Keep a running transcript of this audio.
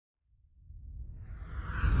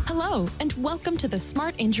Hello, and welcome to the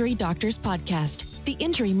Smart Injury Doctors Podcast, the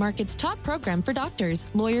injury market's top program for doctors,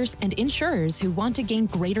 lawyers, and insurers who want to gain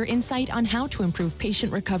greater insight on how to improve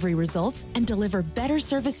patient recovery results and deliver better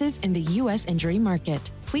services in the U.S. injury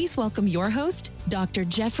market. Please welcome your host, Dr.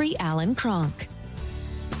 Jeffrey Allen Kronk.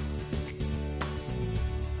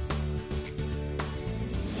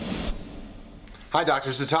 Hi,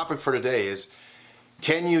 doctors. The topic for today is,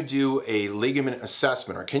 can you do a ligament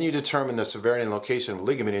assessment, or can you determine the severity and location of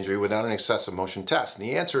ligament injury without an excessive motion test? And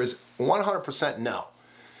the answer is 100% no.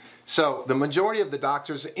 So the majority of the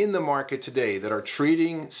doctors in the market today that are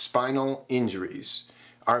treating spinal injuries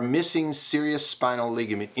are missing serious spinal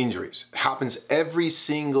ligament injuries. It happens every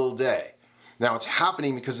single day. Now, it's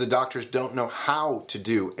happening because the doctors don't know how to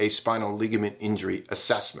do a spinal ligament injury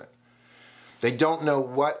assessment. They don't know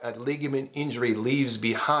what a ligament injury leaves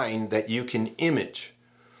behind that you can image.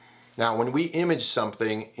 Now, when we image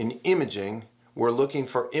something in imaging, we're looking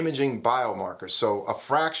for imaging biomarkers. So a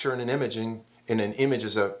fracture in an image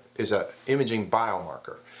is a imaging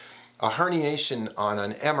biomarker. A herniation on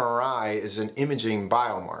an MRI is an imaging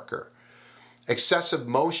biomarker. Excessive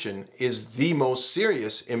motion is the most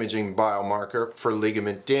serious imaging biomarker for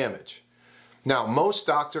ligament damage. Now, most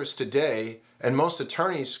doctors today, and most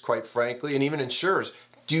attorneys, quite frankly, and even insurers,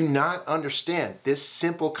 do not understand this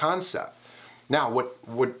simple concept. Now, what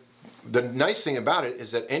the nice thing about it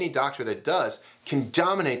is that any doctor that does can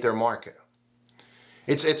dominate their market.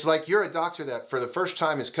 It's like you're a doctor that for the first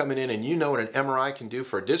time is coming in and you know what an MRI can do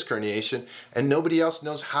for a disc herniation, and nobody else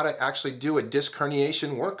knows how to actually do a disc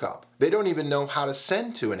herniation workup. They don't even know how to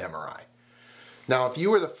send to an MRI. Now, if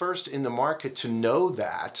you were the first in the market to know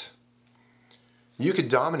that, you could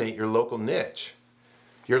dominate your local niche,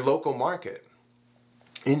 your local market,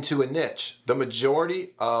 into a niche. The majority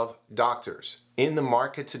of doctors in the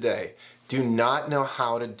market today do not know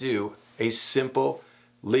how to do a simple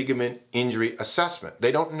ligament injury assessment.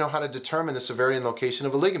 They don't know how to determine the severity and location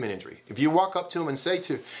of a ligament injury. If you walk up to them and say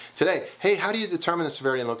today, hey, how do you determine the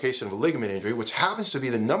severity and location of a ligament injury, which happens to be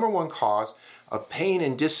the number one cause of pain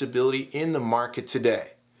and disability in the market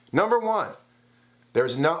today? Number one.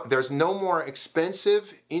 There's no more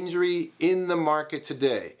expensive injury in the market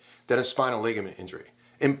today than a spinal ligament injury.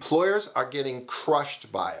 Employers are getting crushed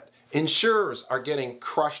by it. Insurers are getting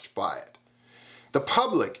crushed by it. The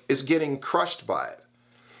public is getting crushed by it.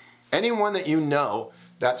 Anyone that you know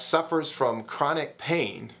that suffers from chronic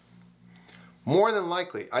pain, more than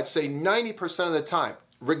likely, I'd say 90% of the time,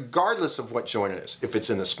 regardless of what joint it is, if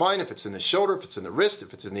it's in the spine, if it's in the shoulder, if it's in the wrist,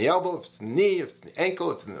 if it's in the elbow, if it's in the knee, if it's in the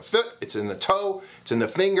ankle, if it's in the foot, it's in the toe, it's in the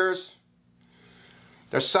fingers,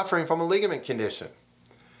 they're suffering from a ligament condition.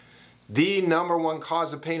 The number one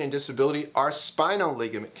cause of pain and disability are spinal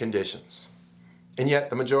ligament conditions. And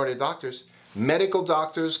yet the majority of doctors, medical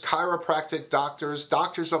doctors, chiropractic doctors,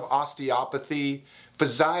 doctors of osteopathy,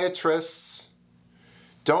 physiatrists,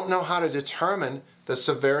 don't know how to determine the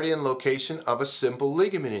severity and location of a simple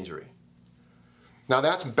ligament injury. Now,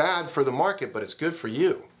 that's bad for the market, but it's good for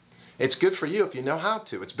you. It's good for you if you know how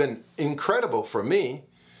to. It's been incredible for me.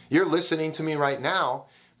 You're listening to me right now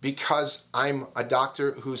because I'm a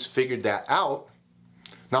doctor who's figured that out.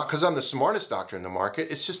 Not because I'm the smartest doctor in the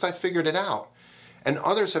market, it's just I figured it out. And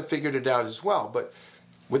others have figured it out as well. But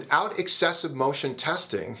without excessive motion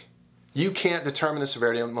testing, you can't determine the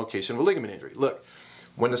severity and location of a ligament injury. Look,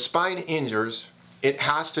 when the spine injures, it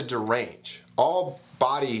has to derange.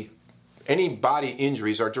 Any body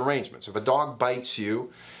injuries are derangements. If a dog bites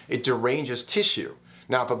you, it deranges tissue.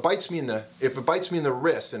 Now, if it bites me in the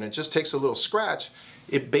wrist and it just takes a little scratch,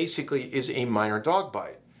 it basically is a minor dog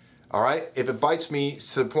bite. All right? If it bites me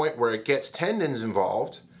to the point where it gets tendons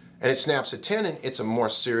involved and it snaps a tendon, it's a more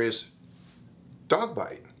serious dog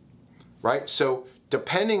bite. Right? So,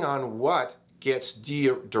 depending on what gets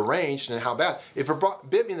deranged and how bad, if it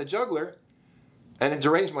bit me in the jugular and it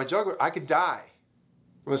deranged my jugular, I could die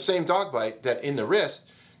from the same dog bite that in the wrist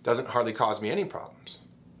doesn't hardly cause me any problems,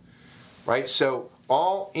 right? So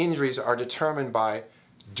all injuries are determined by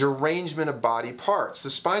derangement of body parts.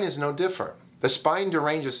 The spine is no different. The spine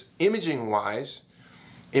deranges imaging-wise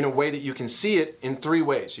in a way that you can see it in three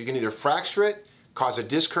ways. You can either fracture it, cause a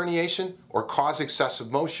disc herniation, or cause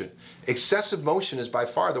excessive motion. Excessive motion is by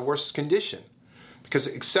far the worst condition, because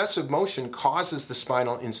excessive motion causes the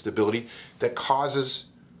spinal instability that causes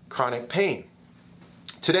chronic pain.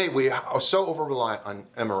 Today, we are so over-reliant on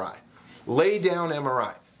MRI. Lay down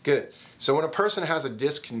MRI. Good. So when a person has a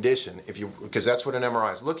disc condition, because that's what an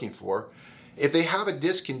MRI is looking for, if they have a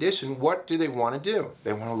disc condition, what do they want to do?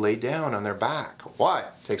 They want to lay down on their back. Why?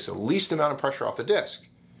 It takes the least amount of pressure off the disc.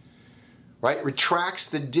 Right? Retracts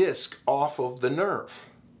the disc off of the nerve.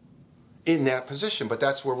 in that position, but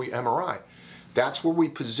that's where we MRI. That's where we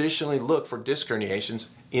positionally look for disc herniations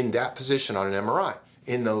in that position on an MRI,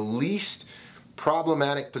 in the least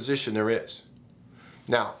problematic position there is.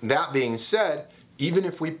 Now, that being said, even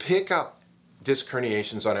if we pick up disc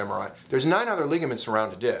herniations on MRI, there's 9 other ligaments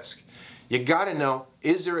around a disc. You got to know,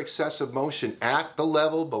 is there excessive motion at the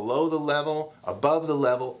level, below the level, above the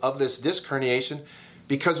level of this disc herniation?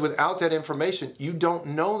 Because without that information, you don't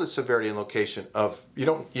know the severity and location of,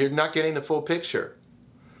 you're not getting the full picture.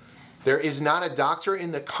 There is not a doctor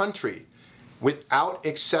in the country without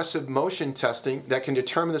excessive motion testing that can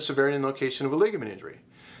determine the severity and location of a ligament injury.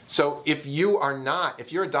 So if you're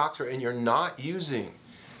a doctor and you're not using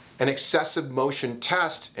an excessive motion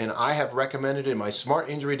test, and I have recommended in my Smart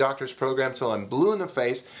Injury Doctors program till I'm blue in the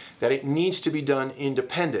face that it needs to be done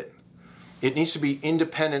independent. It needs to be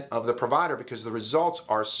independent of the provider because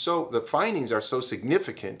the findings are so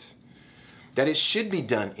significant that it should be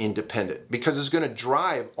done independent because it's going to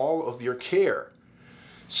drive all of your care.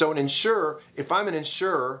 So an insurer, if I'm an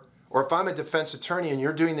insurer or if I'm a defense attorney and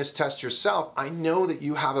you're doing this test yourself, I know that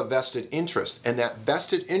you have a vested interest, and that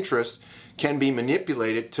vested interest can be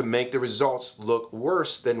manipulated to make the results look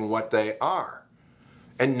worse than what they are.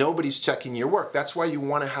 And nobody's checking your work. That's why you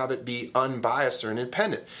want to have it be unbiased or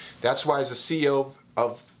independent. That's why as the CEO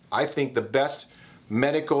of I think, the best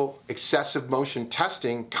medical excessive motion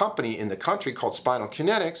testing company in the country called Spinal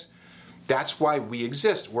Kinetics. That's why we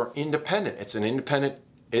exist. We're independent. It's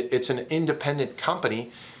an independent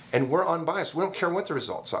company, and we're unbiased. We don't care what the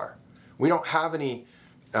results are. We don't have any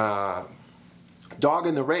dog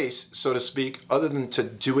in the race, so to speak, other than to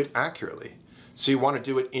do it accurately. So you want to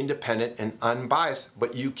do it independent and unbiased,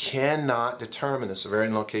 but you cannot determine the severity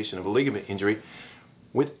and location of a ligament injury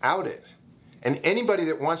without it. And anybody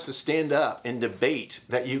that wants to stand up and debate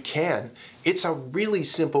that you can, it's a really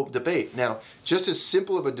simple debate. Now, just as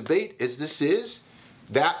simple of a debate as this is,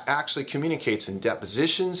 that actually communicates in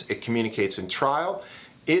depositions, it communicates in trial.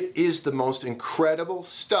 It is the most incredible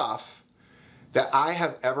stuff that I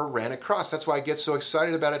have ever ran across. That's why I get so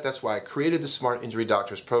excited about it. That's why I created the Smart Injury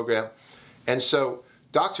Doctors program. And so,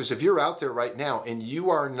 doctors, if you're out there right now and you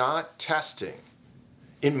are not testing,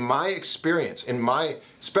 in my experience,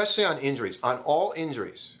 especially on injuries, on all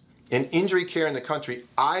injuries, in injury care in the country,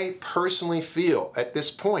 I personally feel at this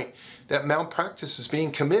point that malpractice is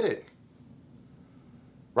being committed.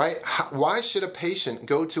 Right? Why should a patient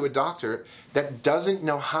go to a doctor that doesn't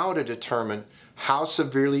know how to determine how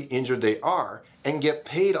severely injured they are and get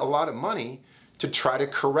paid a lot of money to try to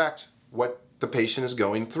correct what the patient is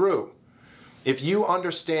going through? If you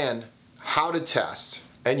understand how to test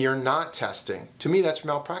and you're not testing, to me that's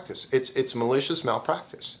malpractice. It's malicious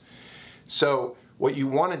malpractice. So what you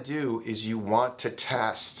want to do is you want to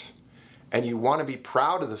test. And you want to be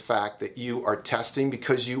proud of the fact that you are testing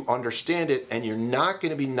because you understand it, and you're not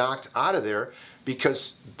going to be knocked out of there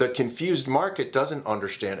because the confused market doesn't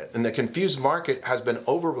understand it. And the confused market has been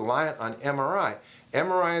over-reliant on MRI.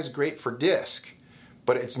 MRI is great for disc,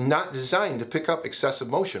 but it's not designed to pick up excessive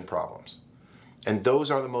motion problems. And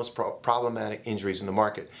those are the most problematic injuries in the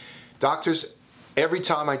market. Doctors, every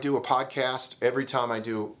time I do a podcast, every time I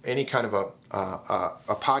do any kind of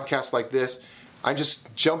a podcast like this, I'm just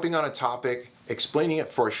jumping on a topic, explaining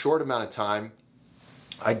it for a short amount of time.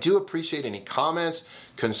 I do appreciate any comments,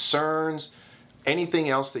 concerns, anything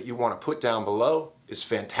else that you want to put down below is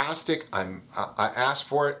fantastic. I ask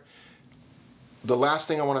for it. The last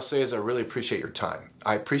thing I want to say is I really appreciate your time.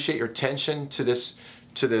 I appreciate your attention to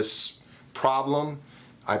this problem.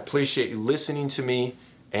 I appreciate you listening to me,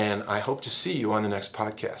 and I hope to see you on the next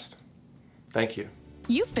podcast. Thank you.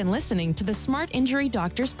 You've been listening to the Smart Injury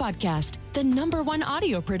Doctors Podcast, the #1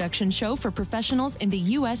 audio production show for professionals in the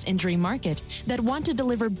U.S. injury market that want to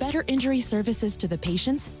deliver better injury services to the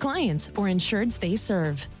patients, clients, or insureds they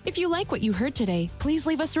serve. If you like what you heard today, please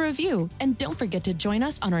leave us a review and don't forget to join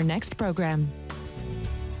us on our next program.